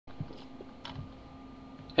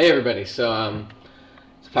Hey everybody, it's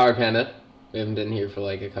Powered Panda. We haven't been here for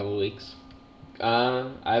like a couple weeks. I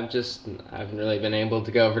haven't really been able to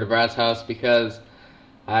go over to Brad's house because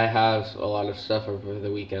I have a lot of stuff over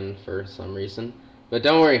the weekend for some reason. But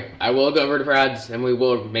don't worry, I will go over to Brad's and we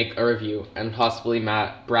will make a review, and possibly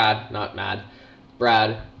Brad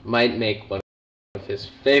might make one of his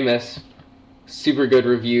famous super good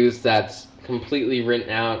reviews that's completely written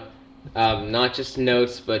out, not just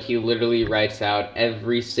notes, but he literally writes out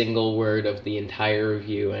every single word of the entire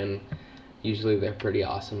review, and usually they're pretty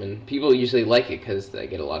awesome, and people usually like it because they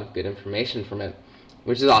get a lot of good information from it,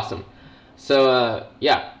 which is awesome. So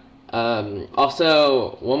yeah.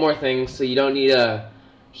 Also, one more thing, so you don't need to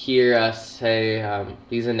hear us say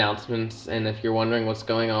these announcements, and if you're wondering what's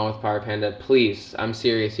going on with Power Panda, please, I'm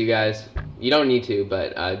serious, you guys, you don't need to,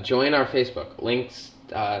 but join our Facebook.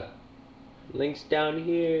 Links down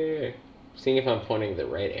here. Seeing if I'm pointing the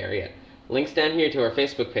right area. Links down here to our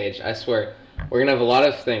Facebook page. I swear, we're gonna have a lot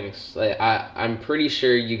of things. I'm pretty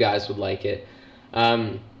sure you guys would like it.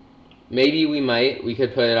 Maybe we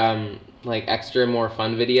could put like extra more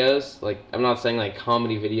fun videos. Like, I'm not saying like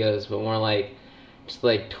comedy videos, but more like just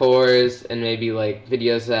like tours, and maybe like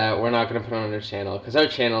videos that we're not gonna put on our channel, because our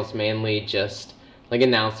channel is mainly just like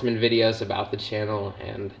announcement videos about the channel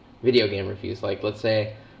and video game reviews. Like, let's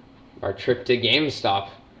say our trip to GameStop,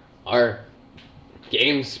 our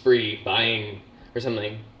game spree buying or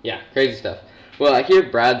something. Yeah, crazy stuff. Well, I hear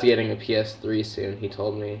Brad's getting a PS3 soon, he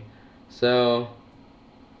told me. So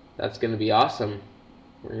that's gonna be awesome.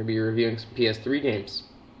 We're gonna be reviewing some PS3 games.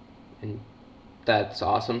 And that's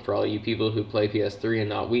awesome for all you people who play PS3 and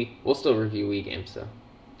not Wii. We'll still review Wii games though.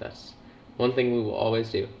 That's one thing we will always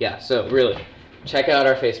do. Yeah, so really, check out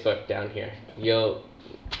our Facebook down here.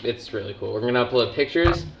 It's really cool. We're gonna upload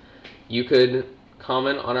pictures. You could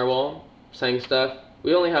comment on our wall saying stuff.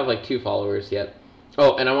 We only have like 2 followers yet.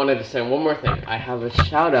 Oh, and I wanted to say one more thing. I have a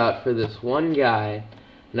shout out for this one guy,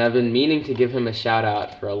 and I've been meaning to give him a shout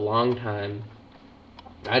out for a long time.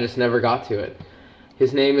 I just never got to it.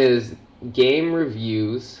 His name is Game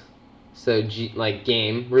Reviews, so like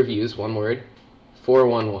Game Reviews, one word,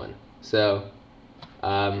 411. So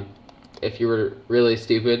if you were really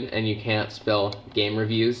stupid and you can't spell Game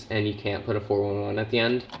Reviews and you can't put a 411 at the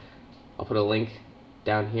end, I'll put a link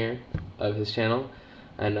down here of his channel,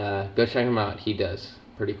 and go check him out. He does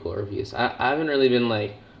pretty cool reviews. I haven't really been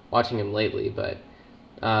like watching him lately, but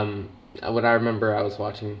what I remember I was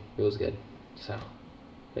watching, it was good. So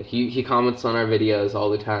but he comments on our videos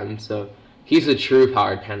all the time, so he's a true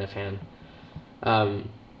Powered Panda fan.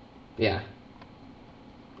 Yeah.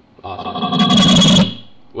 Awesome.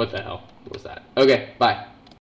 What the hell was that? Okay, bye.